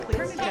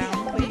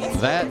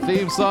That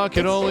theme song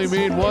can only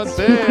mean one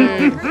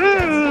thing.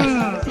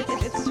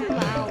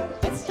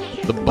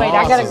 The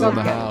boss is in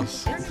the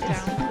house.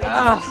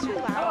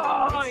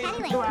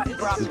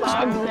 Brought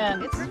logs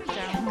in.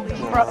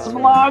 Brought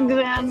some logs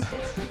in.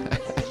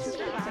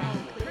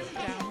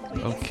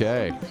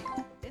 Okay.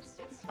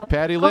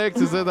 Patty Licks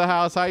is in the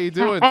house. How you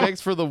doing?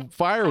 Thanks for the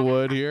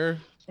firewood here.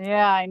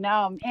 Yeah, I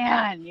know.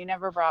 Man, you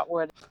never brought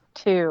wood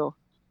too.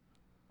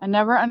 I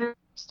never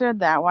understood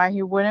that, why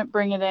he wouldn't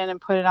bring it in and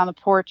put it on the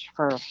porch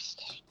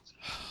first.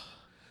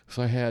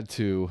 So I had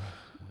to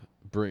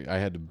bring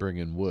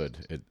in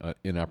wood at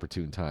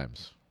inopportune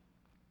times.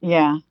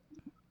 Yeah.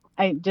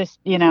 I just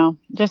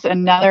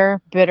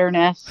another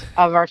bitterness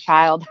of our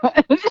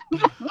childhood.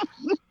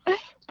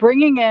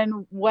 Bringing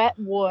in wet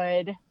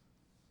wood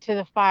to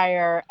the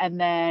fire, and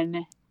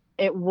then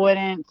it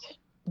wouldn't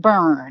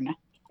burn,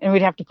 and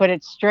we'd have to put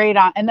it straight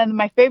on. And then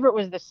my favorite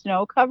was the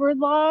snow-covered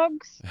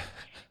logs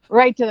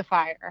right to the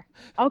fire.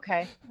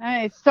 Okay,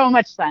 it's so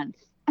much sense.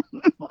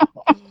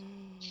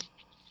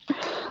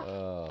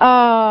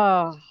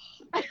 Oh.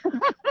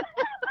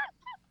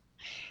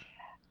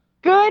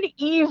 Good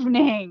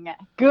evening.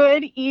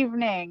 Good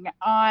evening.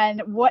 On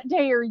what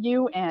day are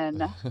you in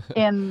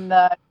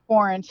the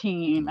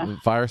quarantine?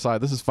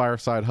 Fireside. This is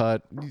Fireside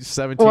Hut.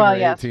 17 or 18. Well,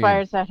 yes,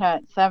 Fireside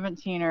Hut.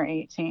 17 or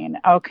 18.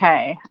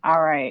 Okay.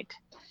 All right.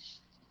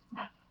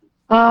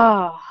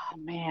 Oh,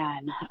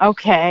 man.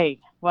 Okay.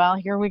 Well,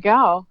 here we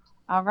go.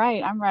 All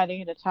right. I'm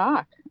ready to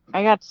talk.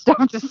 I got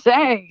stuff to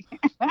say.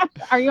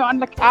 Are you on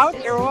the couch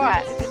or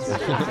what?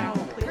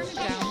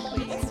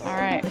 All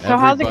right. So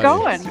how's it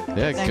going?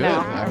 Yeah, good.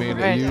 I mean,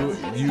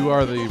 you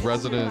are the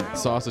resident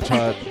Sausage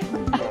Hut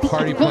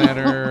party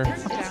planner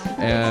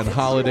and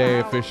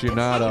holiday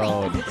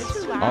aficionado,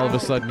 and all of a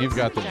sudden you've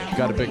got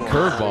a big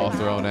curveball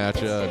thrown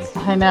at you.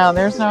 I know.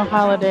 There's no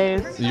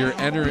holidays. You're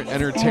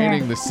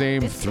entertaining the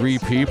same 3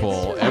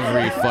 people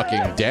every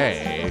fucking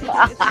day.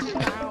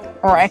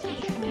 All right.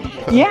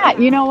 Yeah,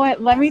 you know what?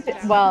 Today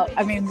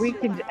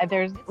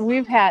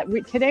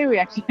we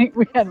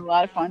had a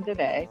lot of fun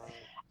today.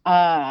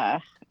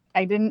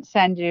 I did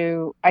send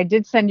you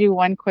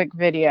one quick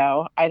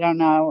video. I don't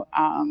know.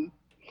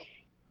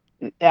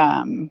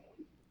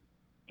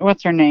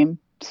 What's her name?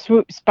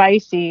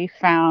 Spicy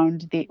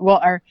found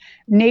our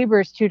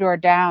neighbors 2 doors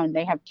down.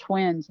 They have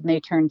twins and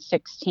they turned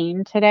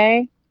 16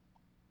 today.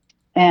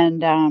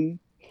 And,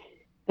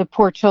 the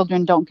poor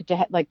children don't get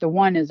to the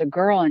one is a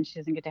girl and she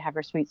doesn't get to have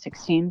her sweet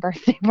 16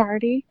 birthday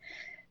party.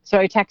 So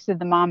I texted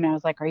the mom and I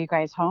was like, "Are you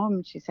guys home?"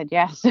 And she said,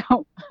 "Yeah."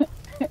 So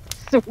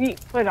Sweet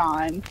put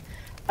on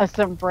a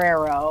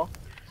sombrero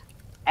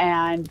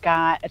and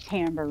got a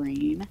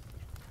tambourine.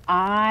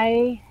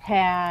 I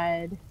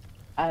had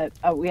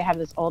we have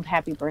this old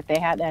happy birthday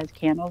hat that has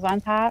candles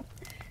on top,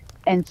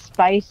 and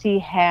Spicy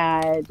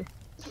had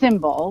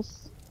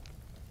cymbals,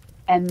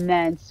 and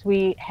then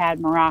Sweet had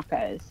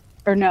maracas.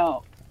 Or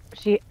no,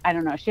 she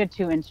had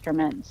 2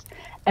 instruments,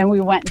 and we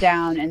went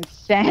down and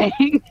sang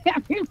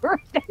happy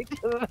birthday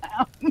to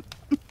them.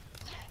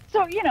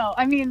 So,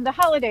 the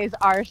holidays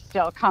are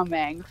still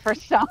coming for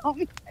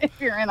some if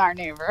you're in our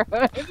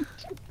neighborhood.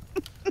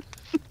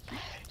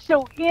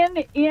 So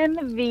in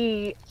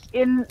the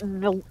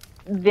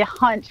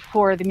hunt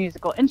for the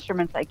musical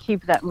instruments, I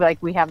keep that,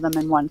 we have them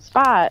in one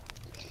spot.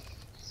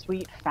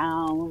 Sweet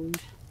found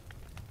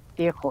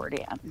the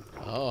accordion.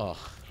 Oh.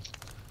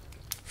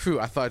 Phew,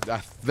 I thought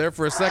there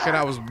for a second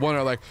I was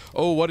wondering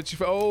what did you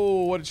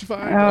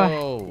find?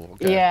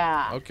 Okay.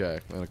 Yeah. Okay,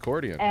 an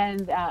accordion.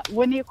 And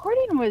when the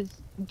accordion was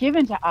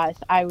given to us,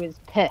 I was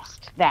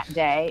pissed that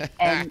day,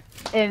 and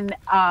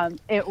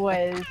it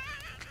was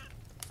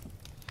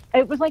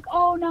like,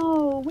 "Oh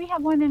no, we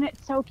have one and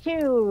it's so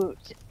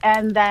cute."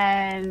 And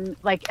then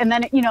it's one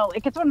of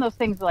those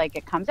things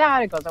it comes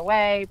out, it goes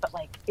away, but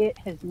it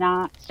has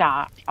not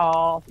stopped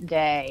all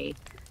day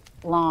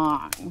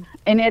long.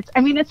 And it's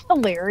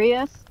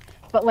hilarious,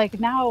 but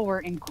now we're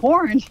in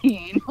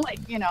quarantine,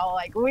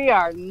 we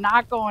are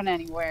not going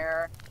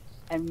anywhere,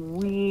 and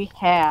we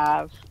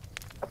have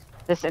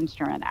this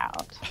instrument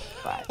out,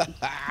 but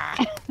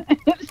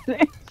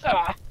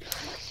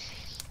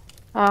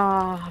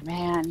oh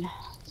man,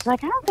 she's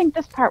like, "I don't think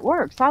this part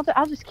works. I'll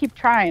just keep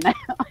trying."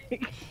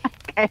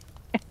 Okay,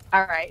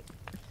 all right,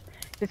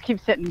 just keep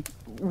sitting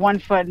 1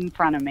 foot in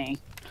front of me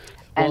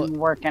and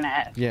working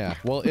it. Yeah.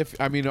 Well,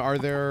 are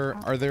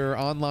there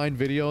online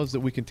videos that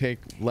we can take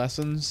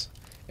lessons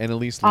and at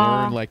least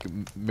learn, like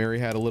Mary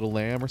Had a Little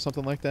Lamb or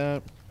something like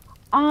that?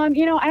 I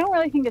don't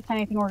really think it's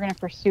anything we're going to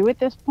pursue at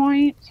this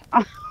point.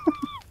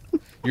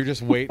 You're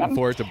just waiting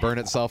for it to burn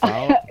itself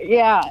out?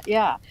 Yeah.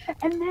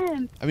 And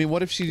then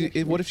what if she's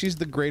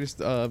the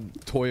greatest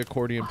toy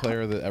accordion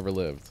player that ever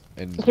lived,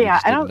 and you yeah,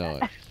 just didn't know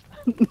it?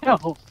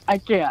 No, I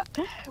can't.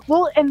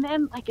 Well, and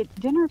then at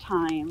dinner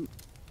time,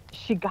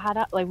 she got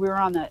up. I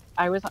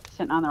was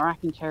sitting on the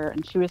rocking chair,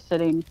 and she was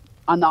sitting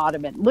on the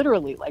ottoman,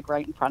 literally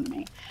right in front of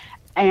me.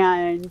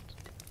 And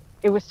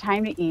it was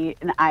time to eat,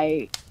 and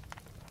I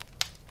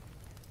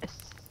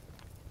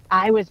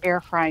was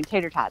air frying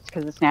tater tots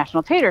because it's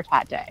National Tater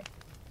Tot Day.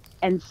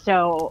 And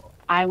so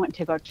I went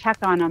to go check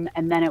on them,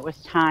 and then it was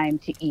time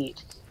to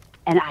eat.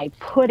 And I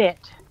put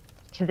it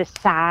to the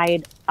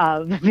side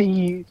of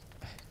the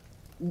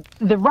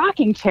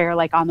rocking chair,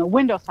 like on the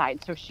window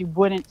side, so she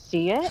wouldn't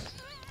see it.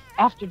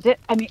 I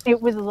mean, it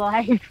was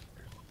like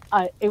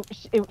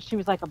she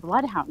was like a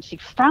bloodhound. She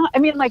found, I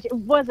mean, like, it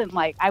wasn't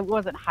like I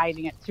wasn't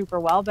hiding it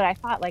super well, but I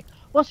thought, like,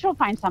 well, she'll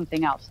find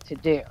something else to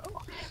do.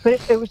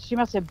 But it was, she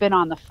must have been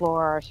on the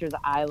floor. She was at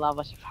eye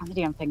level. She found the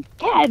damn thing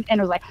again, and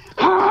it was like,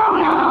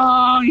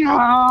 oh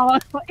no,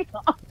 like,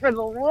 oh, for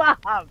the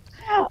love.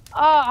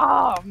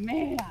 Oh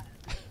man.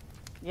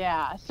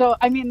 Yeah. So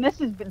I mean, that's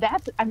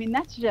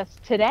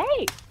just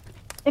today,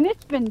 and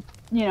it's been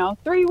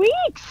 3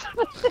 weeks.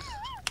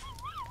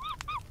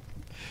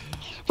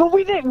 But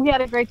we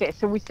had a great day.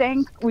 So we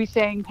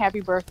sang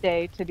happy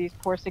birthday to these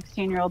poor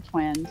 16-year-old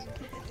twins.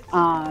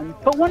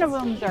 But one of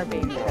them's our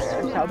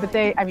babysitter. So, but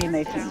they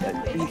seem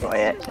to enjoy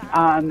it.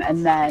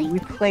 And then we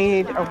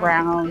played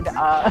around.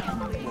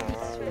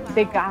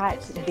 They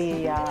got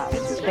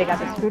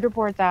the scooter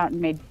boards out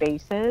and made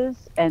bases,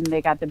 and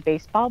they got the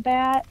baseball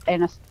bat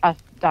and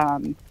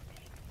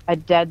a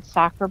dead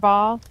soccer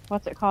ball.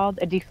 What's it called?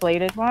 A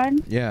deflated one.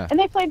 Yeah. And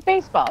they played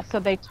baseball.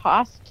 So they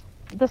tossed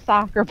the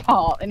soccer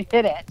ball and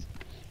hit it.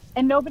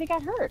 And nobody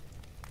got hurt.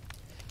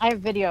 I have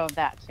video of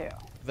that too.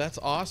 That's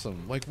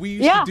awesome. Like, we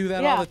used to do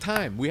that all the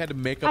time. We had to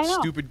make up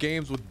stupid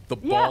games with the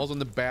balls and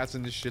the bats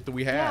and the shit that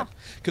we had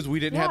because we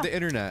didn't have the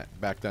internet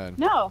back then.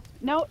 No.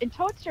 And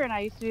Toadster and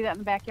I used to do that in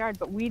the backyard,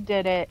 but we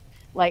did it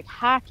like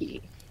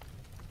hockey.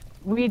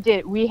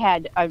 We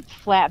had a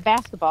flat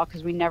basketball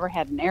because we never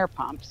had an air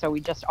pump, so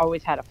we just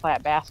always had a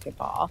flat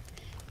basketball.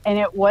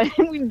 And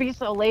we'd be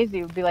so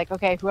lazy, we'd be like,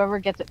 okay, whoever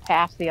gets it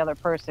past the other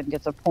person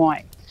gets a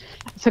point.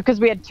 So, because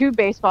we had 2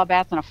 baseball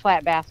bats and a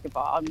flat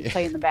basketball, and we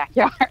play in the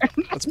backyard.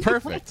 That's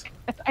perfect.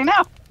 I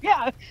know,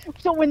 yeah.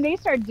 So when they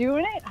started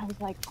doing it, I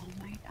was like, oh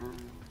my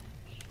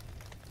gosh,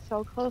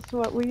 so close to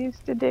what we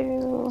used to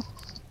do.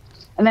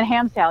 And then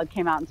Ham Salad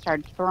came out and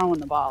started throwing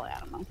the ball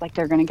at them. I was like,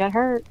 they're going to get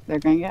hurt. They're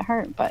going to get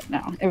hurt. But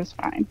no, it was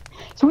fine.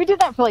 So we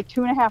did that for like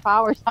 2.5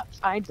 hours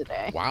outside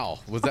today. Wow.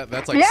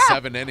 That's like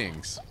 7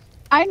 innings.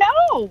 I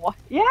know.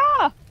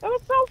 Yeah. It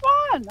was so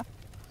fun.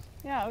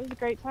 Yeah, it was a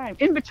great time.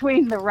 In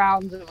between the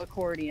rounds of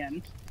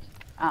accordion.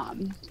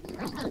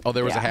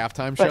 There was a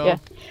halftime show? Yeah.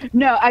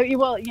 No,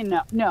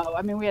 no.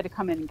 I mean, we had to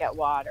come in and get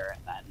water,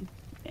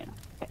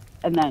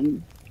 and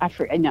then I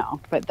forget.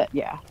 No, but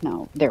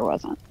no, there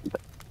wasn't.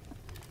 But,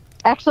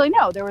 actually,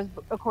 no, there was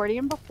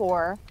accordion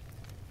before,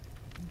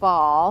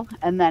 ball,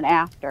 and then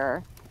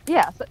after.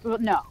 Yeah,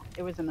 no,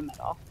 it was in the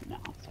middle. No,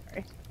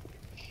 sorry.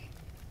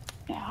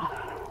 Yeah.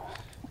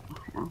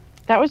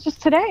 That was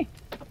just today.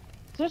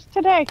 Just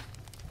today.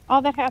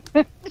 All that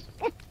happened.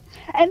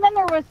 And then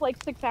there was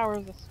like 6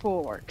 hours of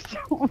schoolwork.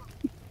 So.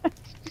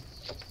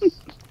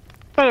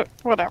 But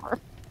whatever.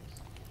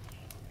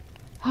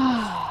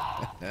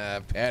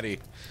 Patty.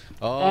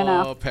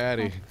 Oh,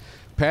 Patty.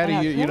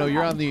 Patty,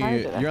 you're on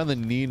the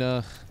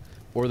Nina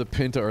or the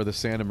Pinta or the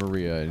Santa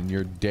Maria, and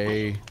your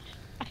day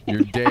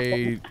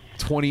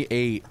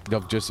 28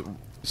 of just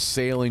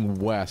sailing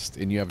west,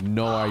 and you have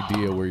no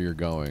idea where you're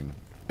going.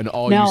 And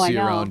all you see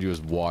around you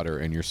is water,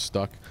 and you're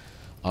stuck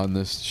on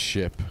this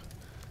ship,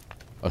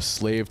 a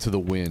slave to the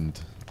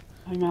wind.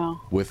 I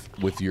know.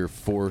 With your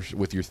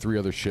 3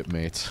 other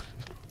shipmates.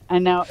 I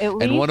know.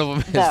 And one of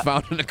them has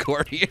found an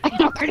accordion.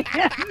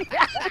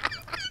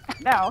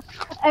 No.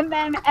 And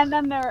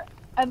then their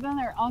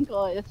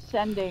uncle is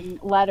sending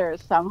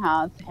letters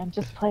somehow saying,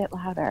 just play it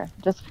louder.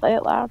 Just play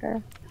it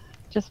louder.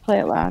 Just play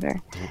it louder.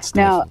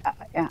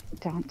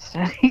 Don't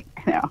study.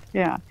 No,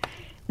 yeah.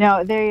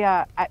 No, they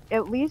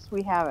at least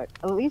we have it.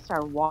 At least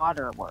our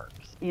water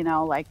works,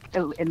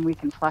 and we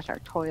can flush our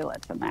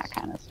toilets and that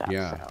kind of stuff.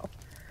 Yeah.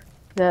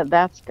 So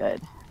that's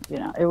good.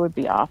 It would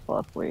be awful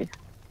if we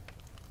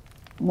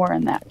were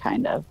in that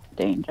kind of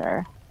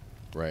danger.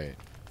 Right.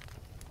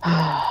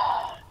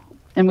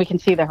 And we can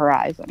see the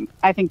horizon.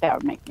 I think that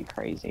would make me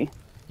crazy.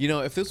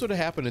 If this would have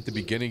happened at the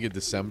beginning of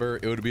December,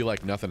 it would be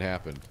like nothing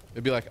happened.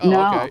 It'd be like,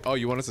 okay. Oh,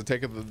 you want us to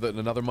take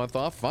another month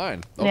off?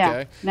 Fine.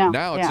 Okay. Yeah.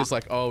 Now it's just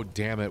like, oh,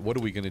 damn it. What are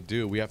we going to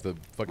do? We have to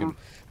fucking...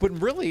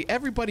 But really,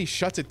 everybody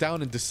shuts it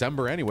down in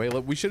December anyway.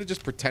 We should have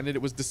just pretended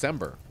it was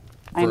December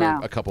for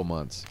a couple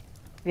months.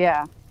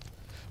 Yeah.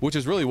 Which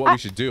is really what we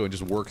should do, and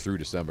just work through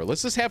December.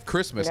 Let's just have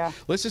Christmas. Yeah.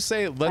 Let's just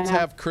say, let's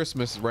have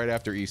Christmas right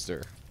after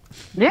Easter.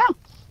 Yeah.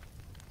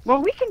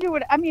 Well, we can do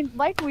it. I mean,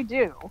 like we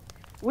do.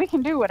 We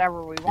can do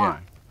whatever we want.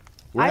 Yeah.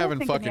 We're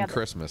having fucking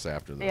Christmas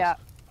after this. Yeah.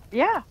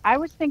 Yeah. I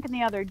was thinking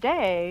the other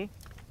day,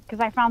 because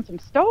I found some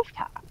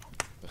stovetop.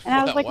 And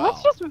I was like,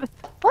 let's just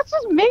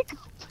make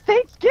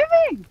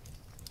Thanksgiving.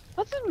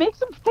 Let's just make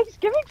some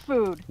Thanksgiving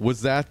food.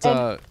 Was that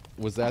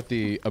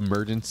the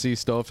emergency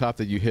stovetop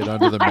that you hid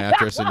under the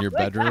mattress in your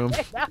bedroom?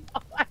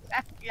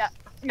 Yeah,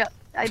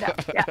 I know.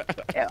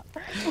 Yeah.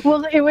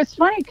 Well, it was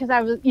funny because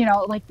I was,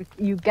 like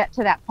you get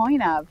to that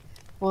point of,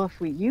 well,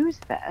 if we use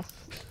this,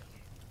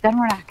 then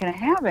we're not going to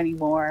have any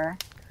more.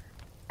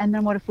 And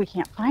then what if we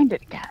can't find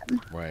it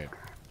again? Right.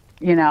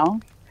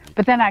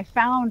 But then I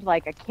found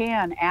like a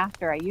can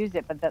after I used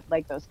it, but that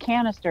like those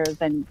canisters,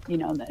 and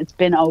it's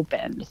been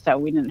opened, so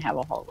we didn't have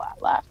a whole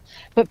lot left.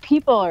 But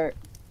people are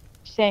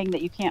saying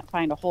that you can't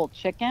find a whole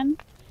chicken.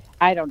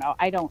 I don't know.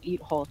 I don't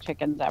eat whole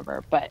chickens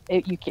ever, but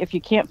if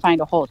you can't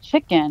find a whole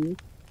chicken,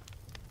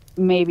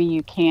 maybe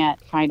you can't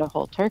find a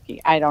whole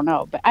turkey. I don't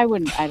know, but I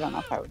don't know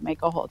if I would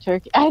make a whole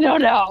turkey. I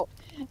don't know.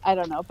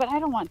 But I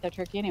don't want the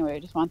turkey anyway. I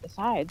just want the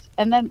sides.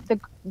 And then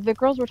the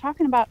girls were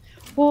talking about,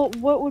 well,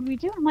 what would we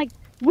do? I'm like,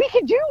 we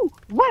can do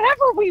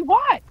whatever we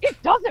want.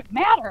 It doesn't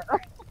matter.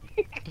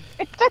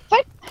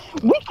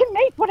 We can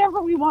make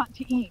whatever we want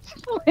to eat.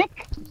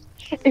 Like,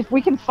 if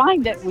we can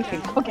find it, we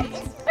can cook it.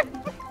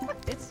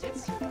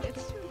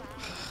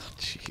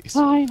 Jeez.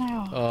 I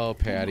know. Oh,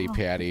 Patty.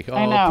 Oh,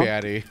 I know.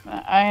 Patty.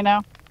 I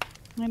know.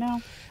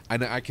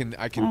 And I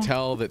can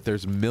tell that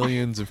there's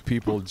millions of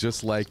people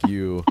just like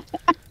you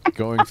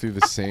going through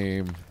the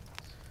same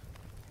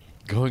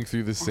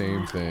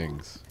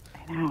things.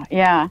 I know.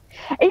 Yeah.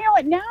 And you know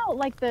what? Now,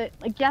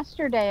 like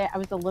yesterday, I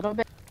was a little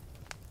bit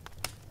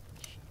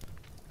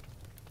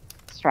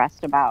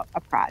stressed about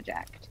a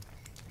project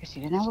because she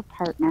didn't have a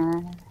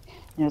partner.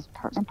 It was a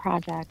partner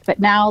project. But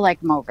now,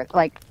 like, I'm over it.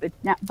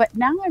 But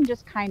now I'm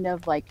just kind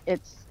of like,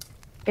 it's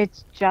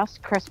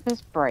just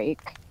Christmas break.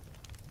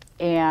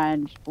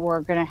 And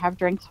we're going to have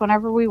drinks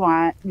whenever we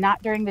want.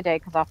 Not during the day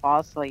because I'll fall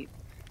asleep.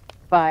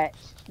 But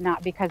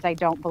not because I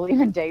don't believe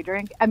in day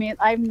drink. I mean,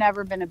 I've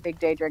never been a big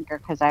day drinker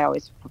because I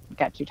always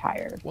get too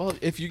tired. Well,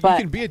 if you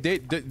can be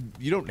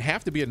you don't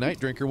have to be a night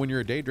drinker when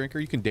you're a day drinker.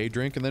 You can day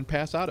drink and then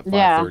pass out at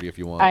 5:30 if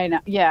you want. I know.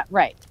 Yeah,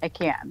 right. I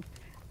can.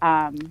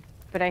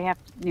 But I have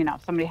to,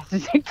 somebody has to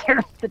take care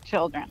of the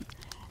children.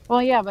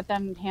 Well, yeah, but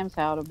then Ham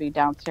Salad will be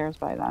downstairs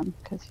by then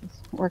because he's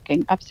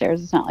working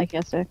upstairs. It's not like he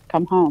has to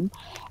come home.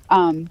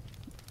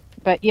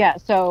 But yeah,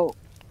 so,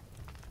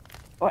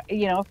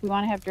 if we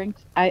want to have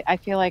drinks, I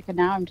feel like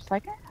now I'm just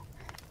like,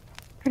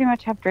 pretty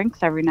much have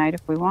drinks every night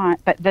if we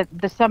want. But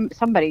some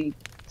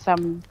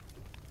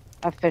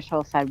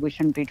official said we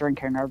shouldn't be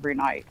drinking every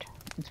night.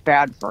 It's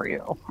bad for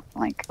you.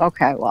 I'm like,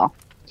 okay, well,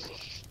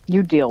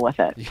 you deal with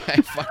it.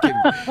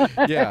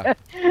 Yeah,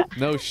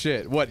 no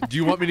shit. What, do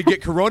you want me to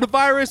get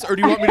coronavirus or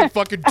do you want me to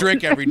fucking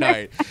drink every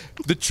night?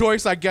 The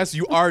choice, I guess,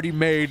 you already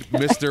made,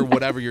 Mr.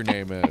 Whatever your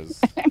name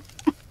is.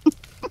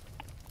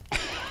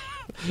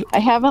 I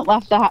haven't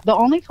left the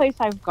only place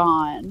I've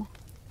gone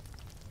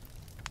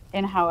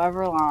in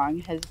however long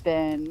has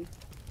been,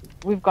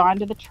 we've gone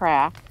to the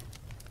track.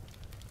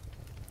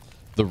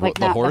 The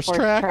horse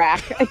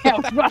track? Yeah,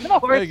 we've gone to the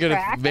horse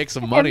track. Make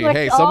some money.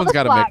 Hey, someone's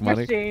got to make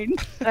money.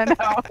 I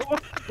know.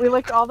 We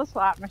licked all the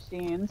slot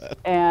machines,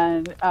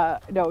 and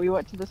no, we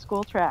went to the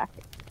school track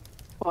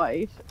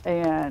twice,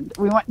 and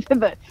we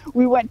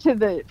went to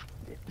the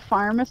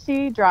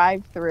pharmacy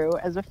drive-through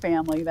as a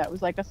family. That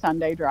was like a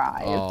Sunday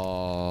drive.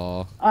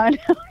 Aww. I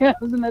know.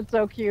 Isn't that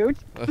so cute?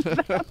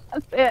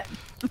 That's it.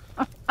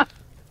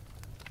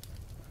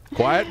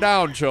 Quiet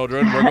down,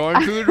 children. We're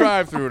going to the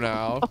drive-through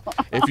now.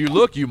 If you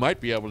look, you might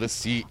be able to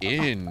see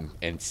in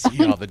and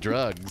see all the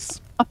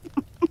drugs.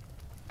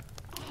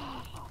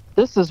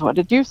 This is what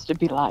it used to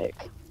be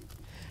like.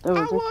 Those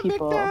I are want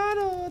people.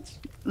 McDonald's.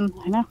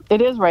 I know.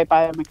 It is right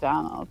by a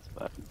McDonald's,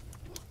 but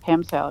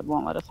Ham Salad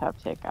won't let us have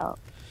takeout.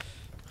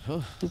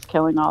 He's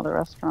killing all the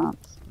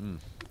restaurants.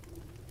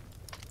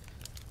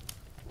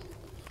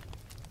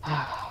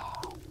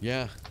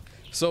 Yeah.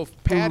 So,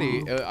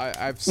 Patty,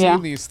 I've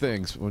seen these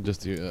things. We'll just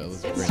do.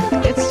 Let's bring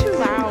it. It's too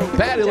loud.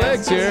 Patty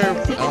Legs here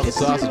on the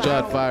Sausage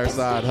Hut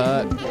Fireside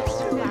Hut. It's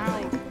too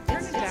loud.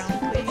 Turn it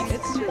down, please.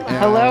 It's too loud.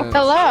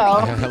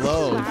 Hello.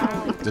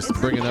 Hello. Just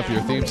bringing up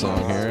your theme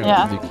song here.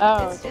 Yeah.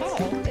 Oh,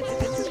 okay.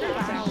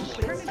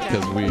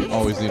 Because we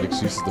always need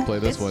excuses to play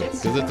this one.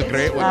 Because it's a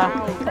great one.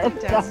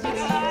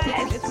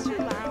 It's too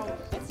loud.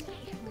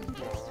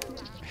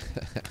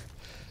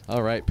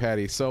 All right,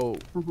 Patty. So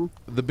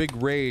the big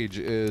rage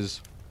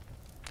is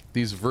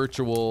these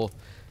virtual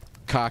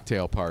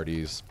cocktail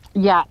parties.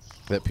 Yes.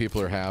 That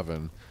people are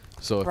having.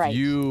 So if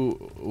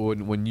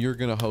when you're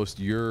going to host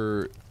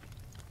your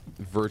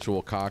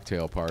virtual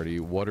cocktail party,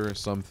 what are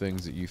some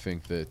things that you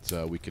think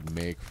that we could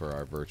make for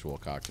our virtual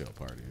cocktail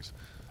parties?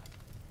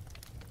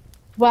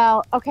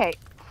 Well, okay.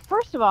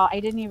 First of all, I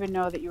didn't even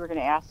know that you were going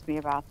to ask me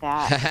about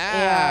that.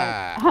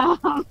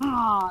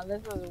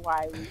 This is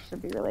why we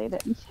should be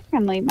related. And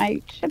secondly,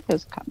 my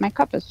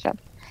cup is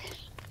chipped.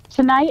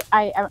 Tonight,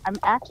 I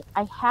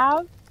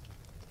have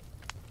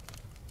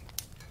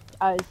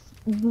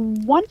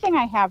one thing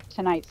I have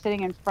tonight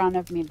sitting in front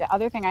of me. The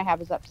other thing I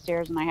have is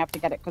upstairs, and I have to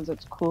get it because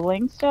it's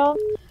cooling still.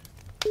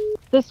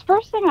 This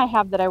first thing I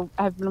have that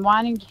I've been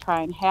wanting to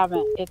try and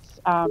haven't.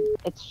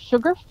 It's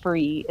sugar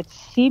free. It's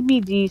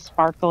CBD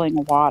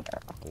sparkling water.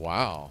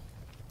 Wow.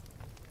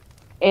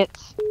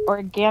 It's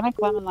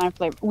organic lemon lime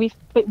flavor. We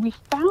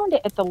found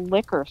it at the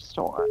liquor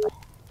store,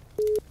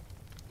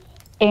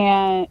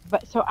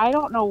 so I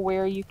don't know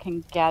where you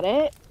can get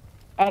it.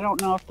 I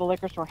don't know if the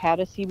liquor store had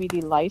a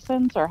CBD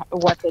license or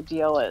what the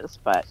deal is,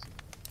 but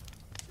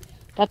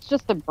That's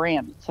just the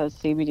brand. It says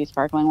CBD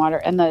sparkling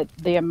water, and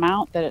the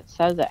amount that it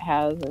says it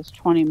has is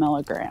 20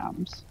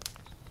 milligrams,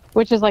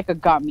 which is like a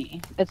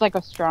gummy. It's like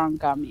a strong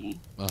gummy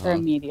or a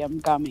medium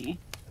gummy.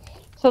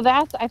 So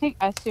I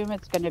assume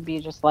it's going to be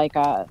just like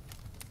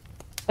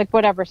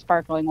whatever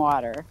sparkling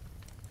water.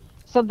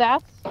 So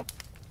that's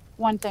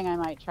one thing I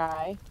might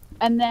try.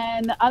 And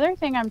then the other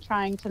thing I'm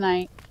trying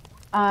tonight,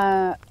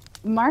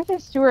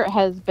 Martha Stewart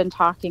has been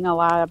talking a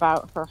lot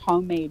about her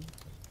homemade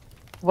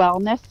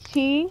wellness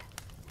tea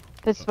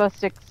that's supposed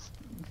to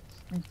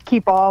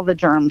keep all the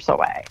germs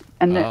away.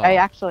 And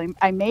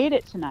I made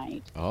it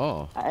tonight.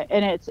 Oh.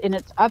 And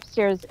it's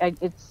upstairs.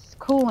 It's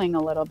cooling a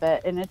little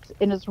bit, and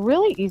it's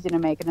really easy to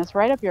make, and it's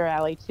right up your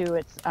alley too.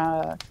 It's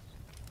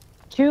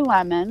 2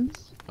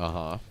 lemons.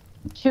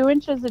 2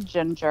 inches of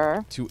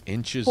ginger. 2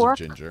 inches of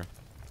ginger.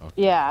 Okay.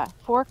 Yeah,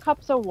 4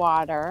 cups of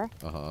water.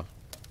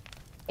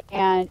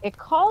 And it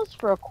calls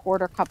for a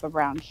 1/4 cup of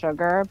brown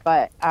sugar,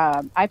 but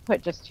I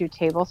put just 2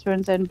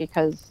 tablespoons in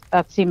because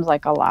that seems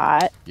like a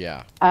lot.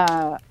 Yeah.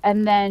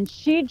 And then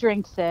she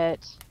drinks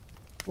it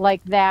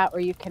like that, or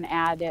you can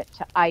add it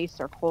to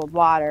ice or cold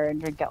water and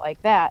drink it like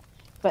that.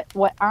 But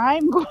what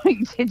I'm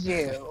going to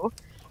do,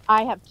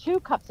 I have 2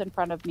 cups in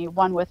front of me,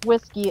 one with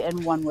whiskey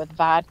and one with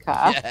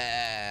vodka.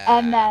 Yeah.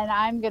 And then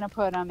I'm going to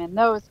put them in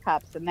those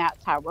cups, and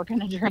that's how we're going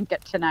to drink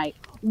it tonight.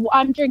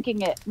 I'm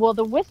drinking it. Well,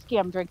 the whiskey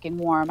I'm drinking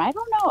warm. I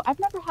don't know. I've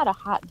never had a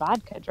hot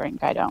vodka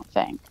drink, I don't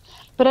think.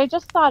 But I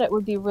just thought it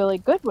would be really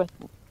good with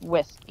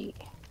whiskey.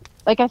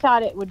 Like I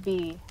thought it would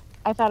be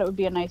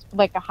a nice,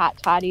 like a hot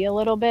toddy a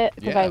little bit.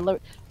 Because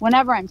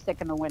whenever I'm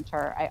sick in the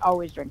winter, I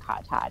always drink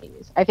hot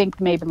toddies. I think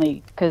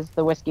maybe because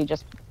the whiskey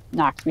just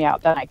knocks me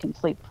out, then I can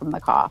sleep from the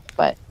cough.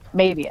 But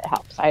maybe it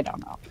helps. I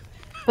don't know.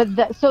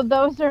 But so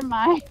those are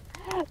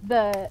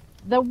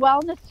the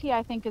wellness tea.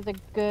 I think is a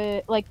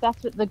good, like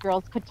that's what the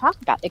girls could talk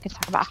about. They could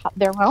talk about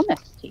their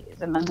wellness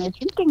teas, and then they're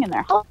drinking and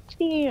they're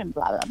healthy and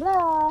blah blah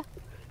blah.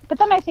 But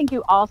then I think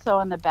you also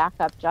in the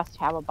backup just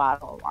have a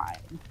bottle of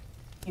wine.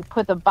 You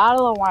put the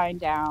bottle of wine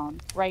down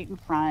right in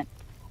front,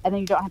 and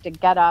then you don't have to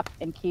get up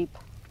and keep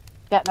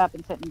getting up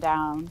and sitting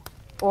down.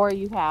 Or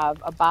you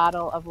have a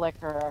bottle of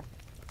liquor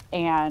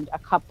and a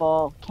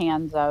couple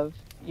cans of,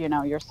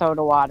 your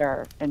soda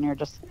water, and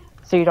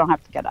so you don't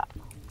have to get up.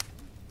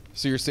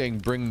 So you're saying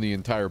bring the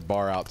entire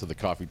bar out to the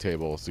coffee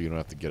table so you don't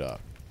have to get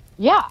up?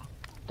 Yeah,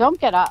 don't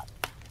get up.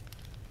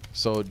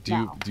 So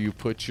do you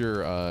put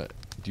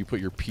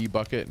your pee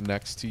bucket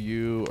next to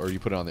you, or you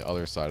put it on the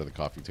other side of the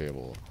coffee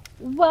table?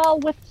 Well,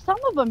 with some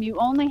of them, you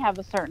only have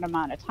a certain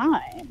amount of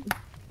time.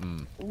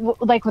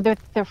 Like with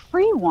the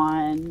free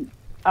one,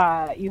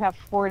 you have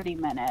 40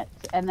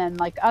 minutes, and then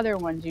like other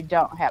ones you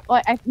don't have.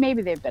 Well,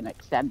 maybe they've been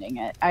extending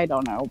it. I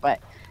don't know, but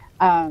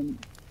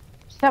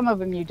some of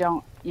them you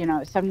don't.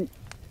 Some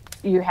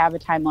you have a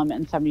time limit,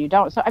 and some you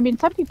don't. So I mean,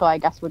 some people I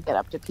guess would get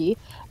up to pee,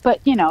 but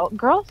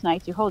girls'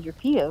 nights you hold your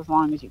pee as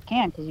long as you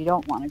can because you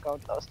don't want to go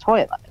to those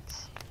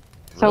toilets.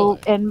 So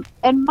Really?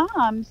 and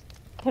moms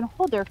can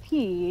hold their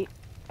pee,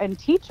 and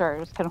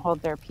teachers can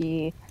hold their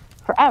pee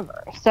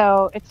forever.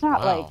 So it's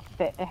not like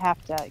they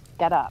have to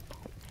get up.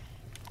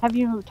 Have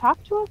you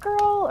talked to a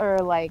girl or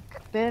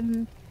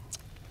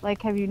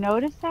have you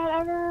noticed that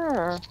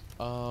ever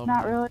or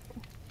not really?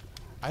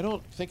 I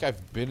don't think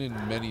I've been in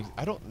many.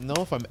 I don't know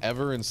if I'm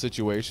ever in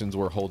situations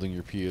where holding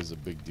your pee is a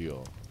big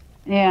deal.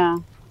 Yeah.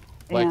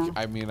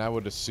 I mean, I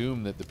would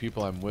assume that the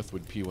people I'm with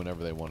would pee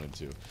whenever they wanted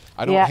to.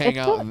 I don't hang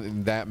out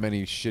in that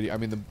many shitty. I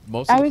mean,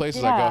 most of the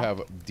places I go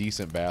have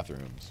decent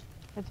bathrooms.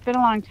 It's been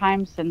a long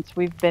time since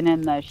we've been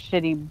in the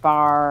shitty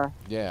bar.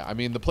 Yeah, I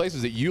mean, the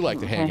places that you like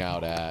to hang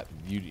out at,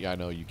 I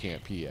know you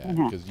can't pee at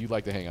because you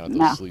like to hang out at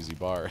those sleazy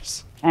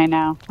bars. I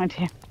know. I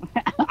do.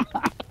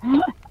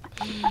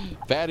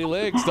 Fatty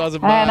Legs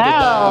doesn't mind a dive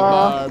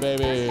bar,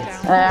 baby.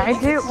 I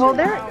do. Well,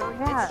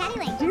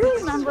 do you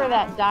remember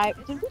that dive?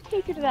 Did we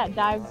take you to that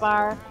dive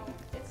bar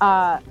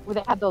where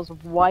they had those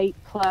white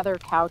pleather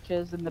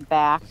couches in the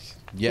back?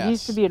 Yes. It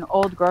used to be an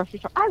old grocery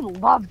store. I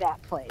love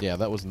that place. Yeah,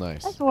 that was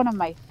nice. That's one of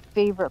my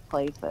favorite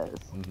places.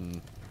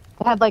 It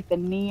had like the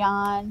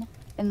neon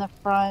in the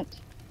front.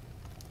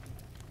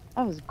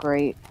 That was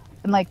great.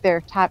 And like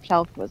their top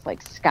shelf was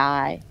like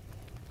Sky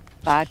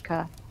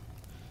vodka.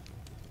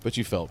 But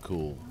you felt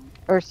cool.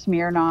 Or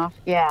Smirnoff.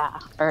 Yeah.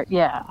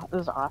 It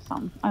was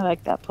awesome. I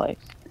like that place.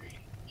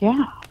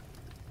 Yeah.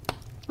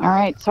 All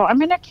right. So I'm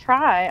going to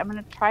try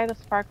the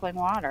sparkling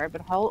water. I've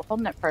been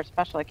holding it for a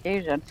special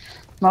occasion,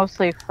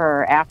 mostly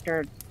for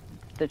after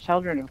the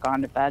children have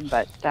gone to bed.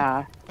 But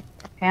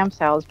Ham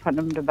Sal is putting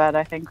them to bed,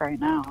 I think, right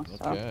now.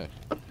 So. Okay.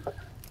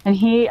 And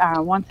he,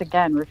 once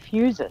again,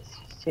 refuses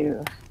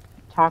to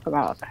talk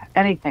about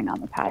anything on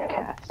the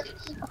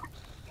podcast. So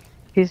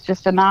he's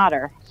just a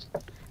nodder.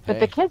 But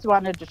the kids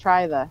wanted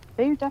to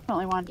they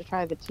definitely wanted to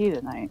try the tea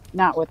tonight.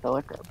 Not with the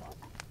liquor,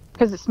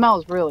 because it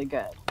smells really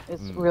good. It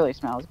really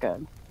smells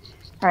good.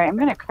 All right, I'm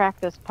going to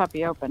crack this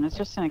puppy open. It's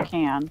just in a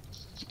can.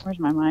 Where's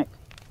my mic?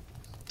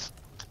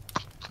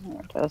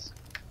 There it is.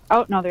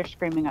 Oh, no, they're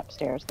screaming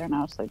upstairs. They're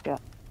not asleep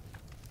yet.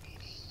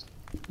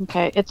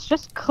 Okay, it's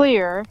just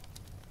clear.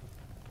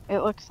 It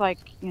looks like,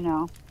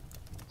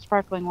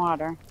 sparkling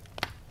water.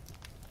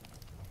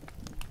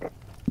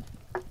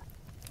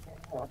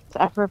 It's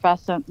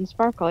effervescent and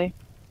sparkly.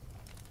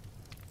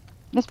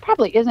 This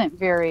probably isn't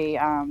very,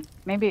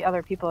 maybe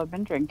other people have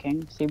been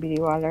drinking CBD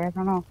water. I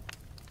don't know.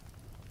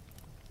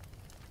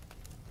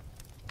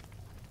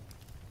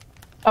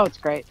 Oh, it's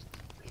great.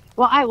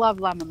 Well, I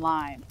love lemon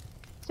lime.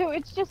 So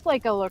it's just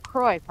like a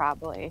LaCroix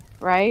probably,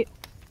 right?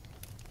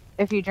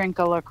 If you drink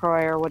a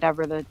LaCroix or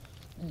whatever the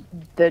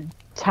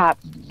top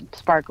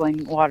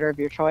sparkling water of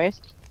your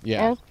choice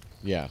Yeah. is.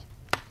 Yeah.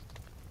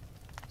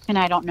 And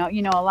I don't know,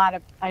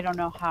 I don't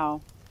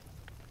know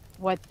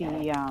what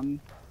the,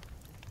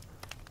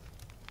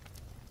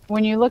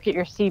 when you look at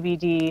your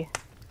CBD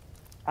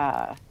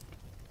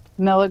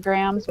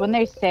milligrams, when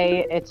they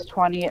say it's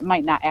 20, it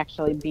might not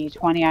actually be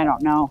 20. I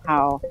don't know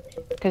how,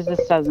 because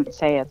this doesn't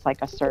say it's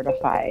like a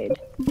certified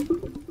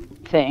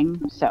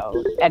thing.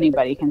 So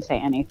anybody can say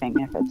anything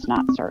if it's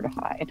not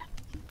certified.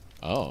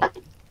 Oh.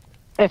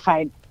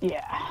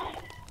 Yeah.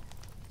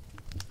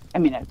 I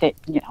mean,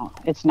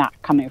 it's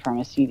not coming from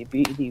a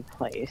CBD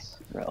place,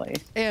 really.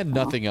 And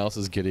nothing else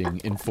is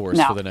getting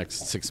enforced for the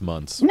next 6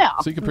 months. No.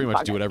 So you can pretty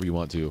much do whatever you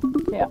want to.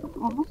 Yeah.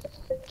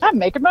 I'm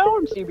making my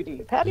own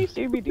CBD. Patty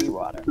CBD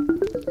water.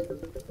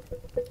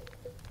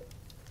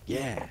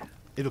 Yeah.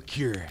 It'll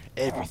cure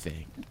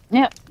everything.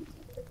 Yeah.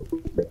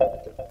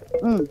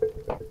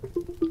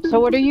 So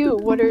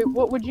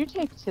what would you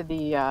take to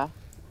the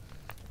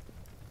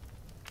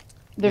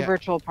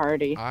virtual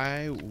party?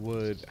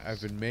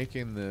 I've been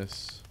making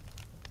this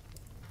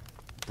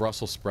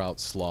Brussels sprout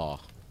slaw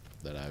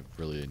that I've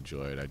really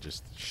enjoyed. I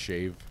just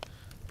shave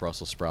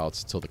Brussels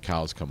sprouts until the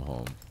cows come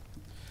home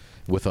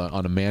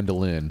on a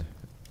mandolin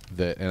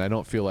and I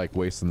don't feel like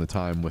wasting the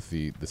time with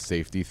the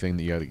safety thing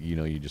that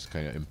you just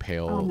kind of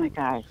impale. Oh my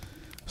god.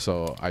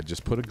 So I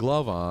just put a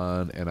glove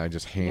on and I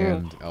just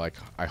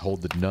I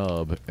hold the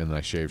nub and then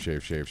I shave,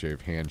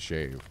 hand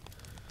shave.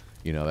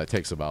 That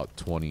takes about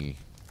 20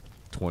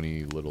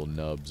 little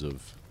nubs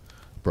of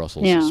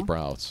Brussels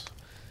sprouts.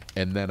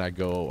 And then I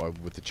go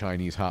with the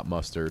Chinese hot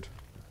mustard,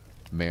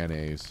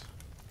 mayonnaise,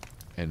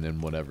 and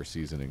then whatever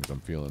seasonings I'm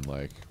feeling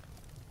like.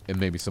 And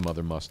maybe some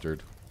other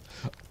mustard.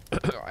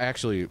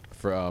 Actually,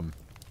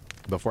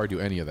 before I do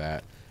any of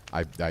that,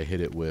 I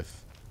hit it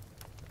with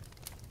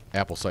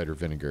apple cider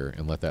vinegar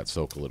and let that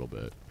soak a little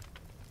bit.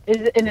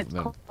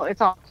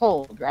 It's all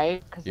cold,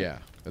 right? Yeah,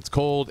 it's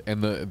cold,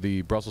 and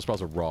the Brussels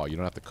sprouts are raw. You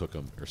don't have to cook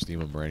them or steam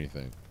them or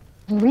anything.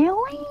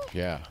 Really?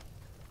 Yeah.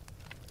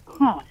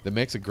 Huh. That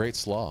makes a great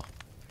slaw.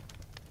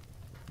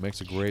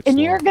 And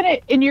you're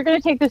gonna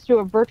take this to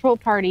a virtual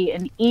party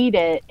and eat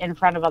it in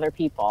front of other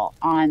people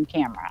on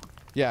camera.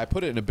 Yeah, I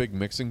put it in a big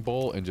mixing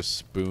bowl and just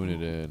spoon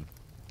it in.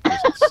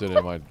 Just sit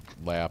in my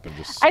lap and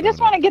just. I just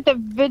want to get the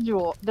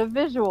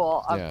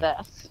visual of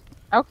this.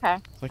 Okay.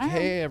 It's like,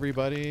 hey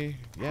everybody.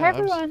 Yeah. Hey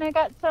everyone, I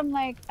got some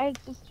I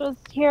just was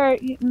here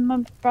eating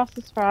my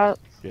Brussels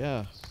sprouts.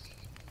 Yeah.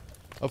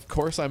 Of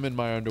course I'm in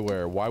my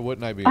underwear. Why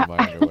wouldn't I be in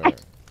my underwear?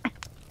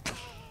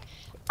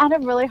 On a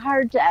really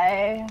hard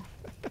day.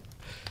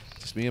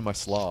 Just me and my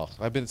slaw.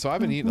 I've been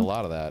eating a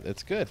lot of that.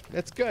 It's good.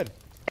 It's good.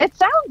 It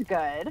sounds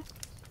good.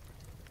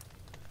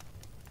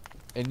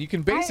 And you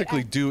can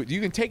basically do it. You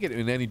can take it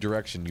in any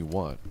direction you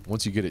want.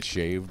 Once you get it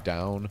shaved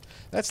down,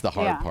 that's the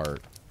hard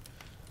part.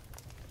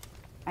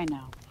 I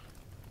know.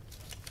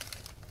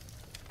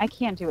 I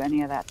can't do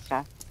any of that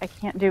stuff. I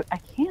can't.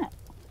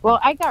 Well,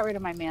 I got rid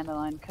of my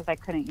mandolin because I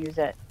couldn't use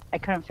it. I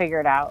couldn't figure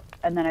it out.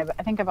 And then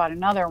I think I bought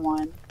another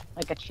one,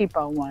 like a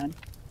cheapo one.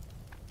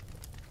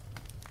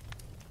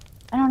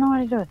 I don't know what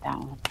to do with that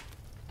one.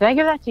 Did I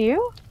give that to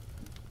you?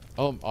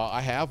 Oh,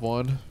 I have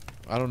one.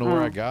 I don't know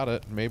where I got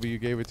it. Maybe you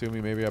gave it to me.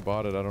 Maybe I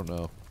bought it. I don't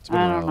know.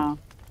 I don't know.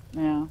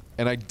 Yeah.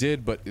 And I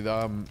did, but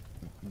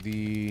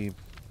the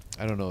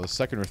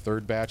second or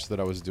third batch that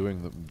I was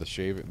doing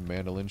the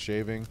mandolin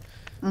shaving,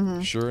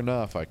 sure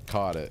enough, I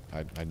caught it.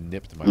 I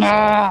nipped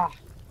myself.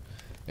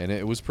 And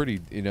it was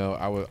pretty, it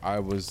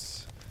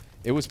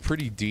was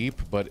pretty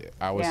deep, but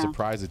I was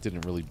surprised it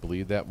didn't really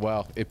bleed that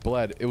well. It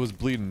bled. It was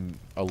bleeding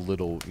a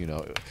little,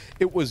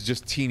 It was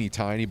just teeny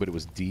tiny, but it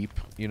was deep,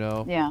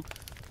 Yeah.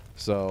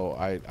 So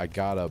I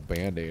got a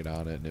Band-Aid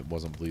on it, and it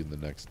wasn't bleeding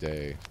the next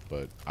day.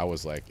 But I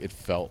was like, it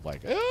felt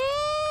like,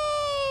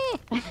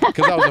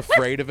 because I was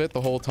afraid of it the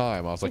whole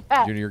time. I was like,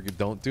 Junior,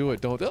 don't do it,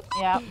 don't do it.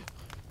 Yeah.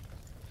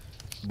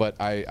 But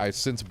I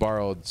since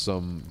borrowed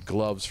some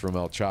gloves from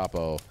El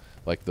Chapo,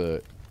 like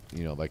the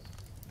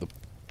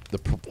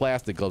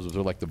plastic gloves.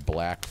 They're like the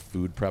black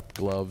food prep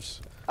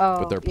gloves. Oh,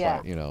 but they're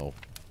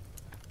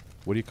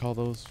what do you call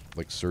those?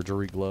 Like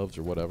surgery gloves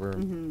or whatever.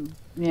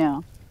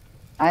 Yeah.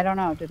 I don't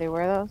know. Do they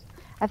wear those?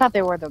 I thought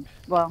they wore I don't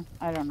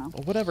know.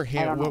 Well, whatever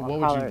hand. What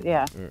would you?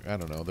 Yeah. I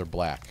don't know. They're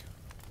black.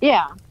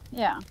 Yeah.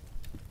 Yeah.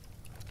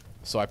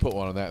 So I put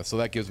one on that. So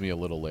that gives me a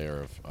little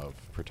layer of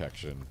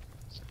protection.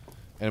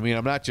 And I mean,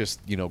 I'm not just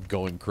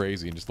going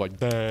crazy and just like.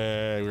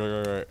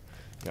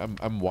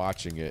 I'm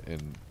watching it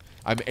and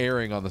I'm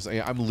erring on this.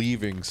 I'm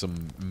leaving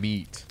some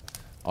meat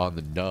on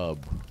the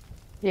nub.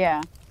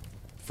 Yeah.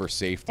 for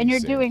safety. And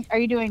are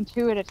you doing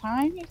 2 at a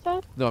time, you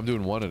said? No, I'm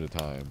doing 1 at a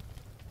time.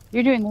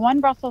 You're doing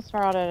 1 Brussels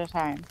sprout at a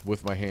time.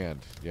 With my hand,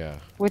 yeah.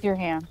 With your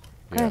hand.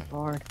 Yeah. Good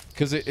Lord.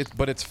 Because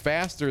but it's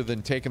faster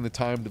than taking the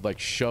time to like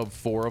shove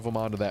 4 of them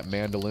onto that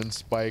mandolin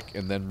spike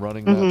and then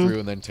running that through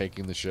and then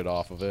taking the shit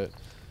off of it.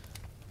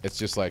 It's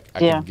just like I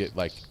can get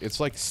like it's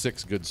like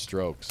 6 good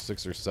strokes,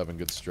 6 or 7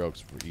 good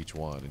strokes for each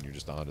one, and you're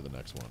just on to the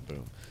next one.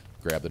 Boom,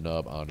 grab the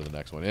nub, onto the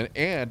next one,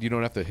 and you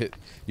don't have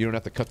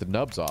to cut the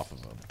nubs off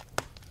of them.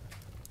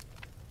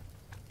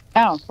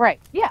 Oh, right.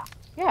 Yeah.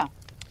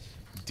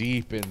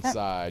 Deep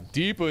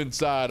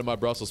inside of my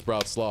Brussels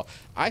sprout slaw.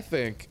 I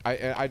think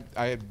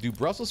I do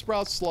Brussels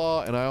sprout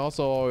slaw, and I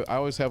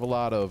always have a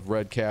lot of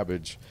red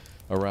cabbage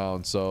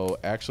around. So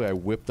actually, I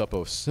whipped up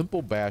a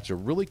simple batch, a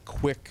really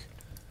quick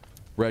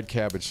red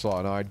cabbage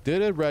slaw. Now I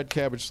did a red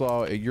cabbage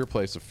slaw at your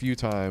place a few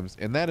times,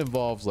 and that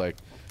involves like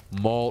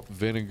malt,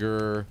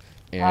 vinegar,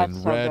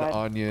 and red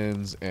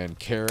onions and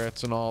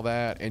carrots and all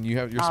that, and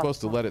you're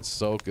supposed to let it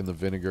soak in the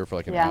vinegar for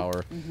like an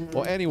hour.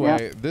 Well,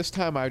 anyway, this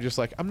time I just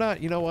like I'm not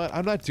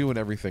doing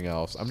everything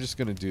else. I'm just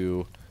gonna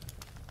do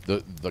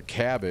the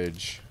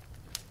cabbage,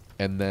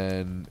 and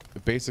then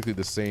basically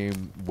the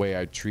same way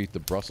I treat the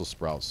Brussels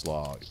sprout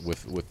slaw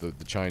with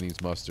the Chinese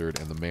mustard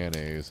and the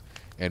mayonnaise,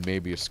 and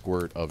maybe a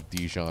squirt of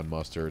Dijon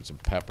mustard, some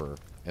pepper,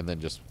 and then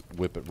just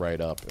whip it right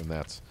up, and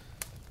that's.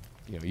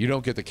 You know, you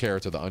don't get the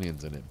carrots or the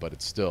onions in it, but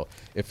it's still,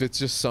 if it's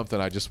just something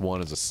I just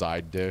want as a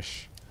side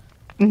dish,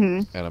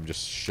 and I'm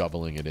just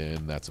shoveling it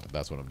in, that's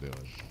what I'm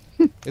doing.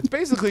 It's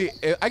basically,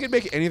 I can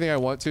make anything I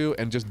want to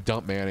and just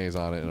dump mayonnaise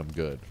on it, and I'm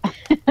good.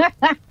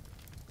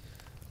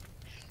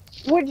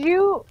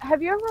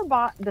 Have you ever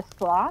bought the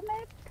slaw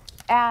mix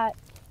at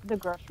the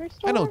grocery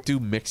store? I don't do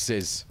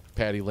mixes,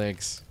 Patty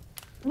Links.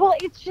 Well,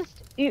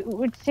 it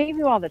would save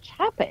you all the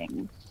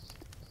chopping.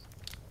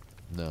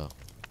 No.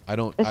 I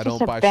don't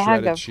buy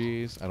shredded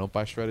cheese. I don't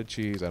buy shredded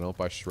cheese. I don't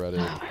buy shredded.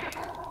 I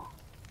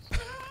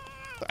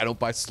don't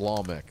buy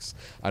slaw mix.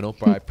 I don't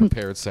buy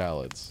prepared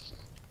salads.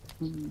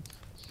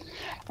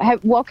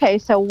 Okay,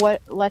 so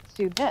let's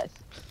do this.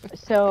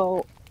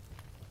 So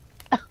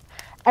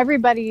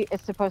everybody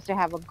is supposed to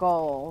have a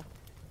goal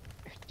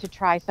to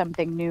try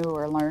something new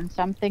or learn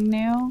something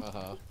new.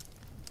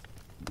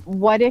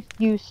 What if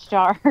you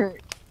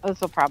start,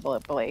 this will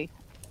probably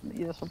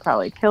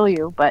kill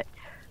you, but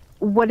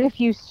what if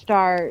you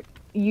start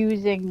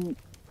using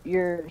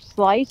your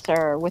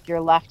slicer with your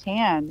left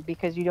hand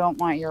because you don't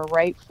want your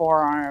right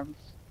forearm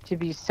to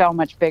be so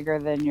much bigger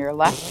than your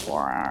left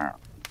forearm?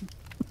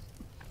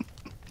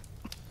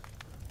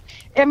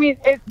 I mean,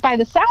 by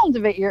the sounds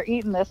of it, you're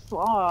eating this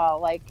slaw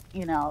like,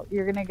 you're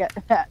going to get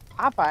that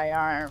Popeye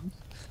arm.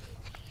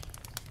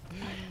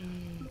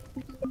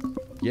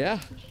 Yeah.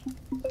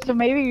 So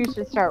maybe you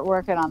should start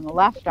working on the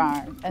left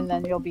arm, and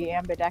then you'll be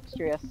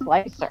ambidextrous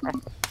slicer.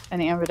 An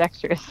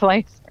ambidextrous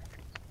slicer.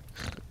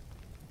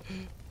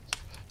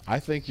 I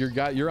think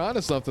you're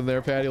onto something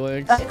there, Patty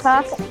Links.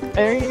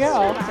 There you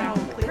go.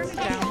 Turn it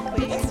down,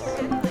 please.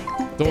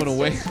 Throwing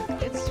away.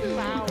 It's too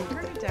loud.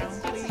 Turn it down,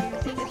 please.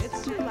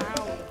 It's too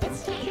loud. Turn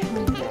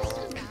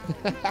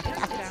it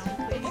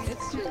down, please.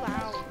 It's too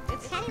loud.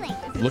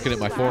 Looking at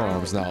my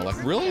forearms now,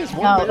 like, really? Is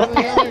one better than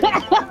the other?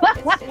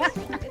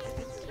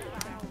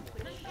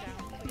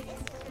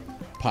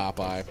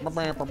 Popeye.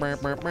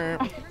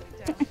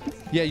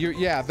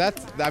 Yeah,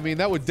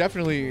 that would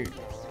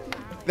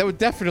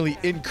definitely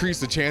increase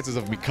the chances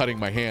of me cutting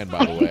my hand,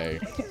 by the way.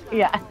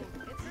 Yeah.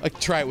 Like,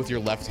 try it with your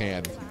left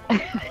hand.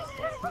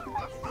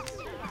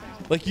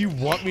 Like, you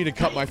want me to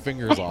cut my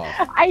fingers off.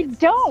 I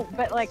don't,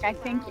 but like I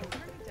think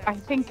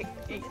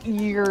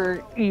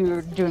you're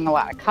doing a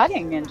lot of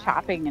cutting and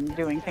chopping and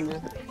doing things.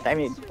 I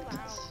mean,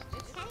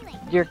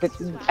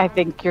 I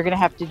think you're gonna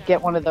have to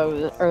get one of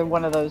those.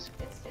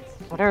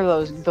 What are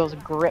those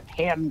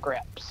hand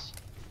grips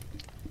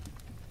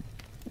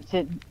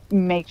to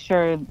make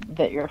sure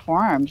that your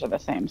forearms are the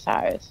same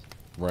size.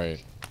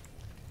 Right.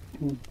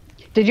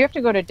 Did you have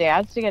to go to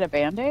Dad's to get a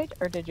Band-Aid,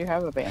 or did you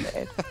have a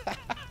Band-Aid?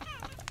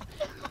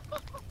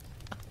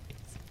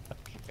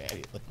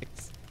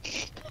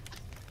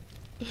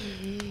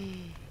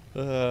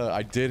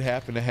 I did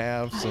happen to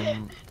have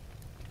some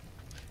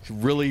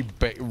really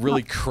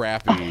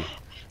crappy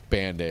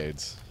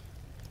Band-Aids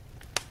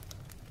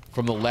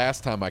from the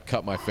last time I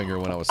cut my finger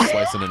when I was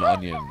slicing an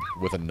onion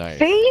with a knife.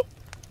 See?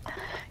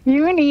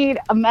 You need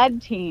a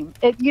med team.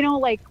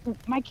 Like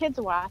my kids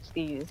watch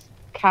these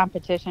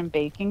competition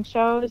baking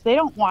shows. They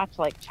don't watch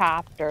like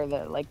Chopped or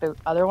the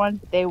other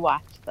ones. They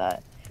watch the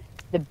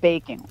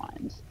baking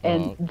ones,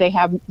 and they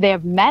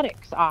have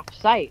medics off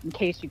site in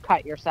case you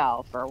cut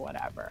yourself or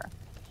whatever.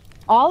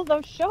 All of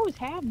those shows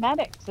have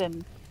medics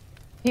and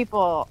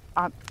people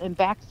in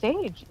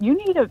backstage. You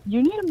need a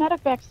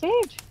medic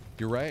backstage.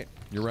 You're right.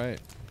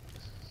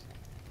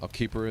 I'll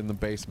keep her in the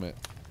basement.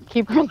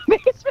 Keep her in the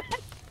basement.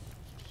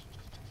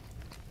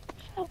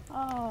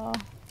 Oh,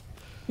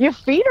 you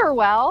feed her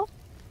well.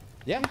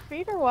 Yeah. You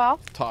feed her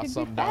well. Toss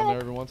something down there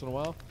every once in a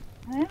while.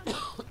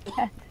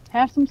 Yeah.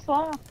 Have some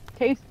slaw.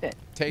 Taste it.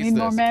 Need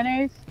more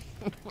mayonnaise?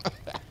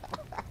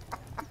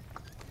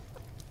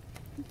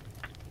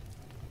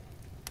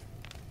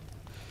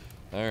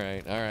 All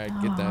right.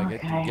 Oh, Get that.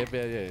 okay. Get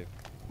it.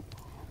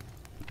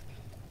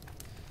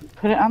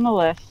 Put it on the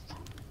list.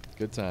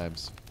 Good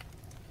times.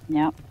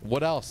 Yep.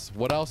 What else?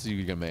 What else are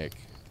you gonna make?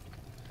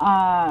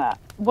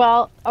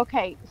 Well,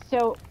 okay.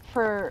 So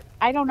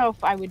I don't know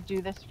if I would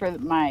do this for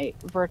my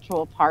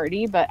virtual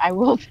party, but I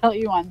will tell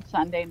you on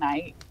Sunday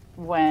night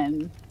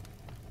well,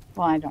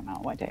 I don't know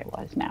what day it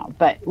was now,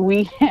 but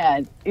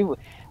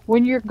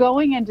when you're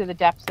going into the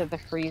depths of the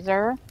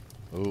freezer,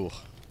 Ooh.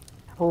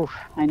 oof,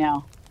 I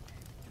know.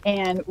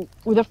 And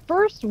the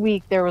first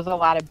week there was a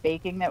lot of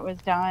baking that was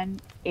done,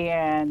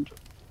 and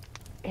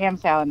Ham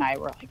Sal and I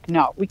were like,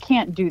 no, we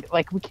can't do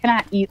like we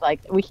can't eat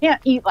like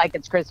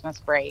it's Christmas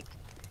break,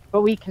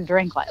 but we can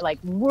drink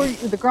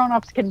the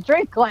grown-ups can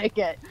drink like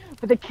it,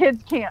 but the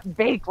kids can't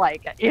bake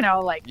like it,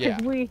 Yeah.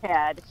 because we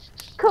had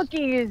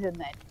cookies, and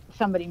then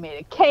somebody made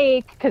a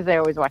cake because they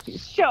always watch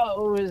these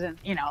shows, and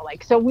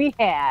so we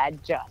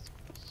had just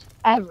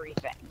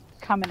everything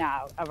coming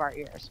out of our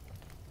ears.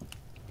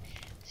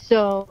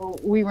 So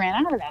we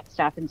ran out of that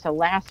stuff, and so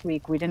last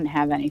week we didn't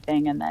have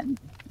anything, and then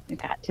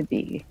it got to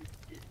be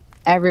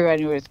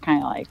everybody was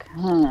kind of like,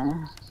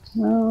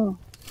 oh,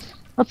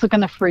 let's look in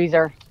the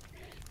freezer,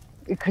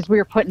 because we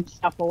were putting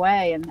stuff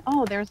away, and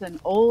there's an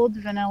old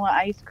vanilla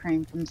ice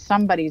cream from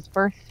somebody's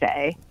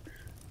birthday,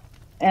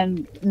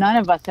 and none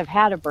of us have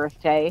had a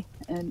birthday,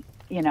 and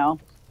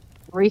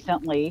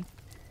recently,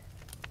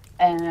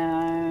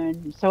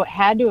 and so it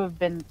had to have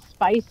been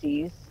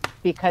Spicy's,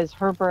 because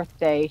her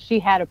birthday, she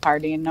had a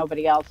party and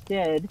nobody else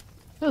did. It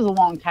was a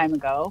long time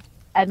ago.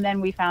 And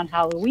then we found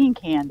Halloween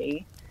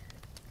candy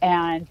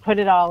and put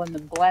it all in the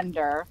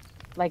blender.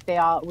 Like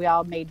we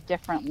all made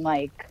different,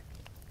 like,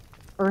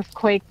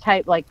 earthquake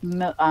type, like,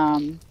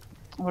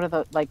 what are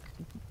the, like,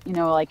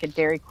 like a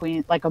Dairy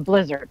Queen, like a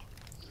blizzard.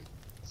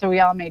 So we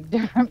all made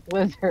different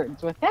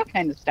blizzards with that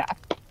kind of stuff.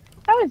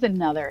 That was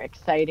another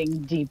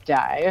exciting deep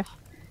dive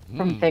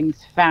from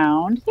things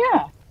found.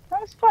 Yeah,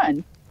 that was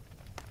fun.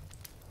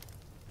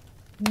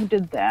 We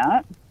did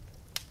that.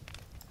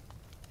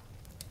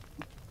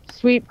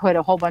 Sweet put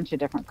a whole bunch of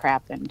different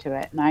crap into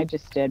it, and I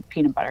just did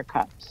peanut butter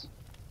cups.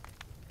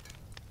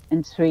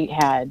 And Sweet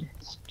had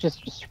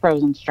just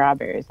frozen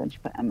strawberries, and she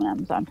put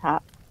M&Ms on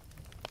top.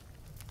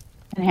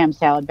 And ham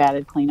salad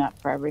batted clean up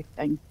for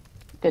everything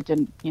that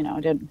didn't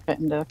fit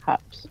into the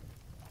cups.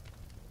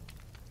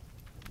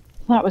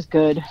 So that was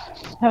good.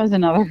 That was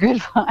another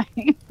good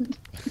find.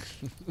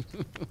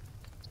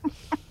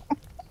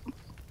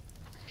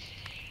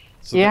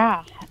 So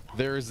yeah.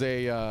 There was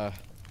an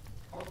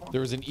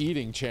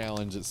eating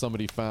challenge that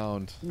somebody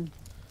found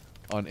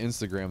on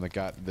Instagram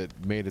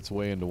that made its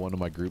way into one of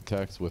my group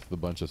texts with a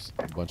bunch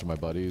of my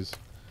buddies.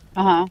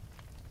 And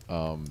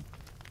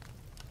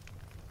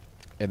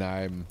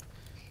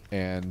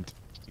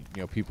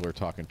people are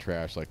talking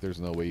trash, like, there's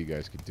no way you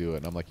guys could do it.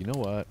 And I'm like, you know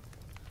what?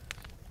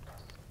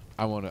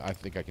 I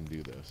think I can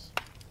do this.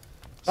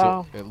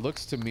 So it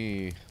looks to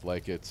me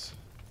like it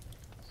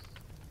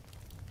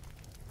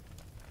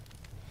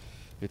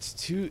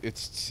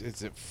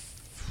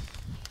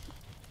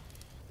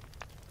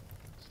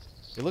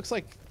looks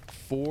like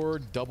 4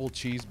 double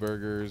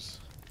cheeseburgers,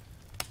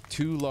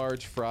 2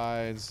 large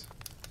fries,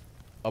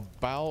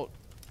 about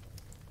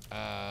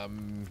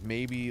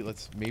maybe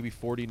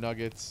 40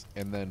 nuggets,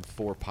 and then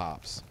 4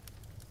 pops.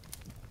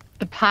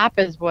 The pop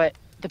is what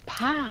the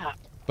pop.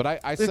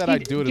 But I said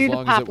I'd do it as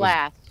long as it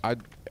was.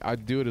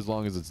 I'd do it as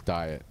long as it's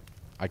diet.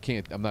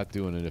 I'm not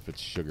doing it if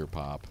it's sugar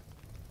pop.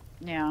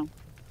 Yeah.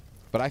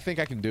 But I think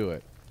I can do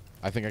it.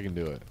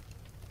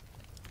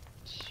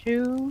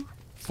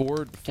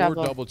 Four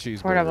double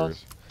cheeseburgers. 4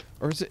 doubles.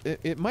 Or is it?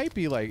 It might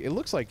be like, it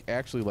looks like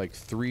actually like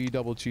 3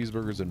 double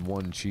cheeseburgers and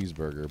 1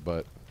 cheeseburger,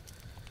 but,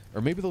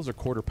 or maybe those are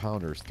quarter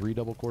pounders. 3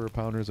 double quarter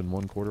pounders and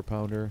 1 quarter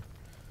pounder,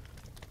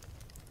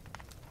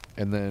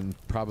 and then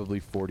probably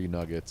 40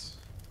 nuggets,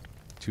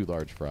 2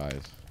 large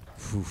fries.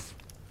 Oof.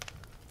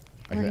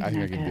 I think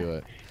I can do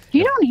it.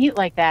 You don't eat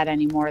like that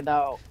anymore,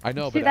 though. I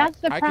know, See, but that's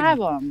the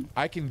problem.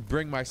 I can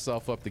bring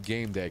myself up to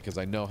game day because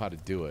I know how to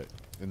do it.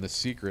 And the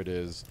secret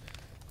is,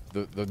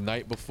 the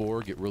night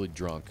before, get really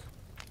drunk,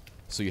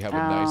 so you have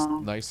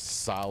a nice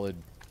solid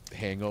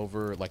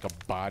hangover, like a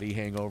body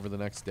hangover the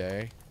next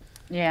day.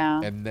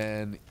 Yeah. And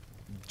then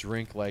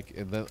drink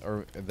and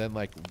then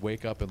like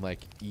wake up and like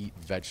eat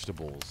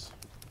vegetables,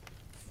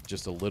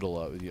 just a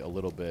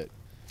little bit,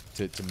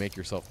 to make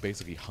yourself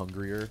basically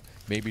hungrier.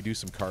 Maybe do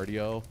some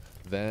cardio.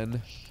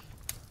 Then,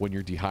 when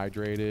you're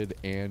dehydrated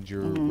and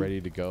you're ready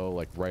to go,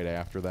 like right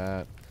after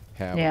that,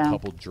 have a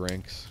couple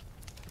drinks,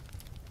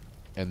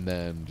 and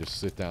then just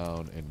sit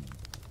down and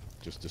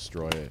just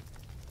destroy it.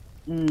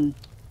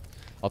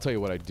 I'll tell you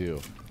what I'd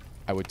do.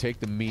 I would take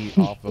the meat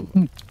off of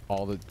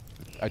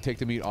I'd take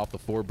the meat off the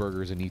 4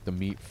 burgers and eat the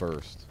meat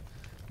first.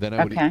 Then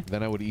I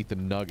would eat the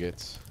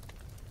nuggets,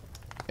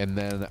 and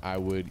then I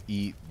would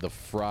eat the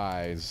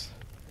fries,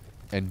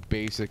 and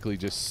basically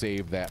just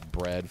save that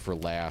bread for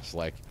last,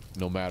 like,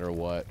 no matter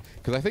what.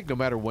 Because I think no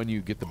matter when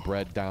you get the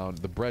bread down,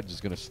 the bread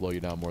is going to slow you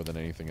down more than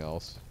anything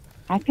else.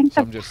 I think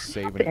so I'm just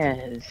saving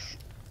it.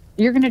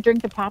 You're gonna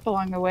drink the pop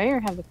along the way,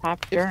 or have the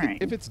pop during?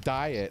 If it's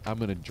diet, I'm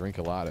gonna drink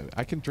a lot of it.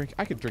 I can drink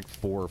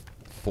four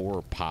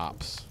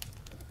pops.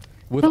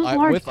 With Those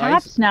large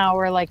pops ice, now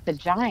are like the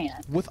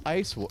giant. with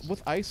ice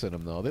in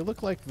them though. They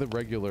look like the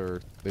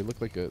regular. They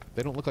look like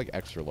They don't look like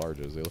extra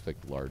larges. They look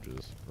like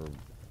larges, or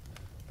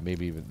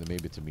maybe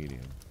it's a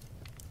medium.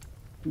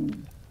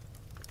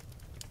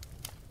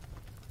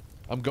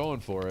 I'm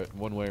going for it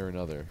one way or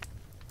another.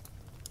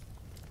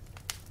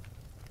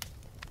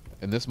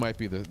 And this might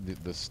be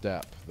the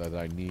step that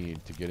I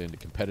need to get into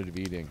competitive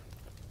eating.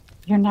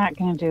 You're not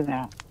gonna do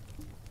that.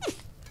 But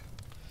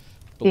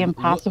The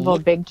Impossible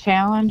Big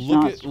Challenge?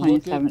 No, it's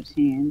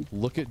 2017.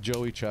 Look at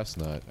Joey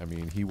Chestnut. I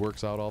mean, he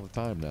works out all the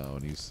time now,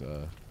 and he's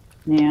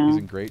Yeah.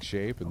 in great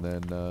shape, and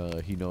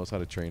then he knows how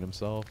to train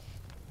himself.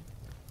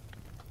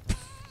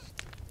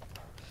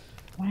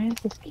 Why does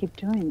this keep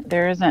doing that?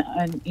 There isn't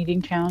an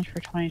eating challenge for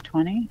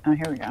 2020? Oh,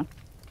 here we go.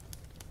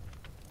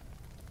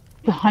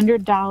 The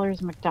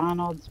 $100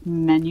 McDonald's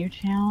menu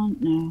challenge?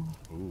 No.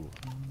 Ooh.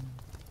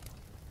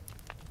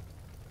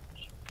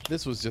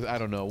 This was just, I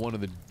don't know, one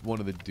of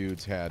the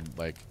dudes had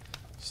like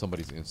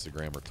somebody's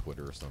Instagram or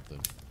Twitter or something.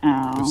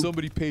 Oh. If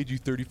somebody paid you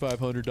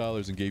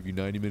 $3,500 and gave you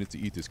 90 minutes to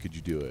eat this, could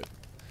you do it?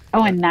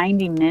 Oh, in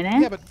 90 minutes?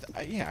 Yeah, but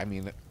I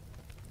mean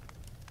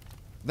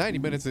 90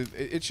 minutes,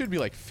 it should be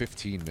like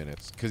 15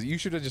 minutes, because you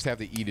should just have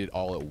to eat it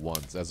all at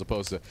once, as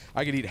opposed to,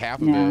 I could eat half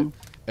of it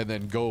and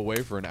then go away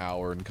for an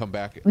hour and come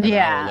back an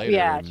hour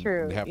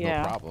later and have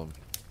no problem.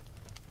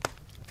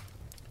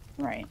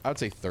 Right. I would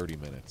say 30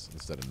 minutes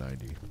instead of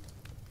 90.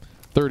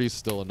 30 is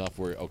still enough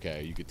where,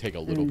 okay, you could take a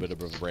little bit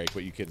of a break,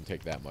 but you couldn't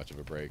take that much of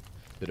a break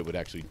that it would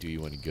actually do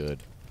you any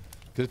good.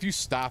 Because if you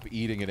stop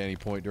eating at any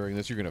point during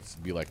this, you're going to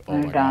be like, oh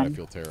my God, I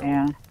feel terrible.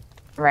 Yeah,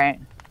 right.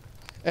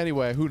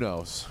 Anyway, who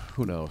knows?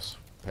 Who knows,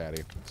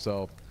 Patty?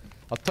 So,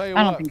 I'll tell you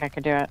what. I don't think I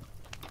could do it.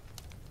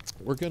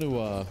 We're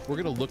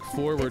gonna look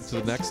forward to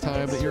the next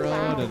time that you're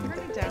on,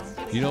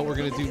 and you know what we're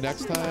gonna do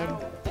next time?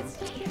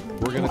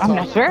 We're gonna I'm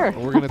not sure.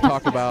 We're gonna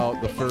talk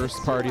about the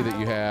first party that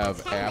you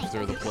have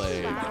after the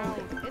plague.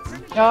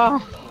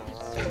 Oh.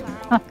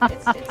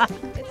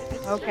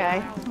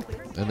 Okay.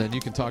 And then you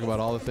can talk about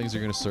all the things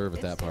you're gonna serve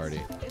at that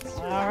party.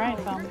 All right,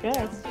 sounds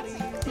good.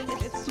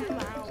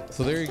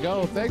 So there you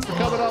go. Thanks for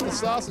coming on the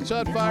Sausage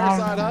Hut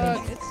Fireside Hut.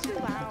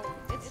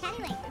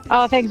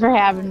 Oh, thanks for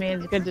having me.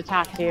 It's good to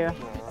talk to you.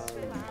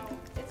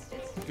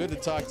 Good to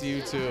talk to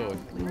you too.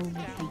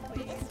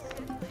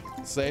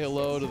 Say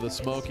hello to the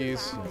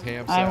Smokies and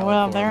ham salad. I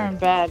will. They're in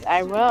bed.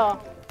 I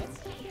will.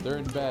 They're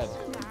in bed.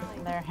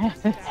 They're in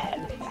bed.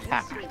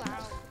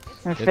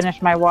 I'm gonna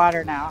finish my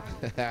water now.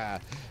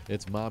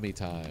 It's mommy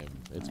time.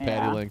 It's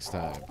Patty Link's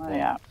time.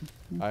 Yeah.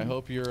 I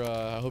hope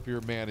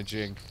you're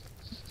managing.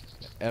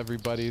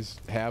 Everybody's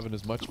having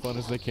as much fun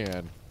as they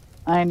can.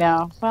 I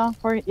know. Well,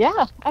 I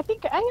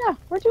think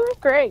we're doing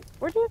great.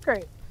 We're doing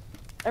great.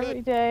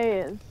 Every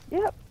day is.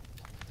 Yep.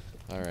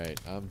 All right,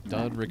 I'm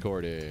done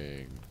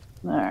recording.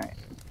 All right.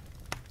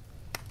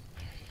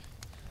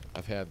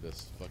 I've had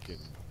this fucking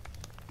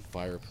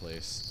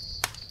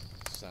fireplace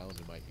sound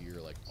in my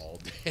ear like all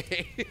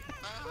day.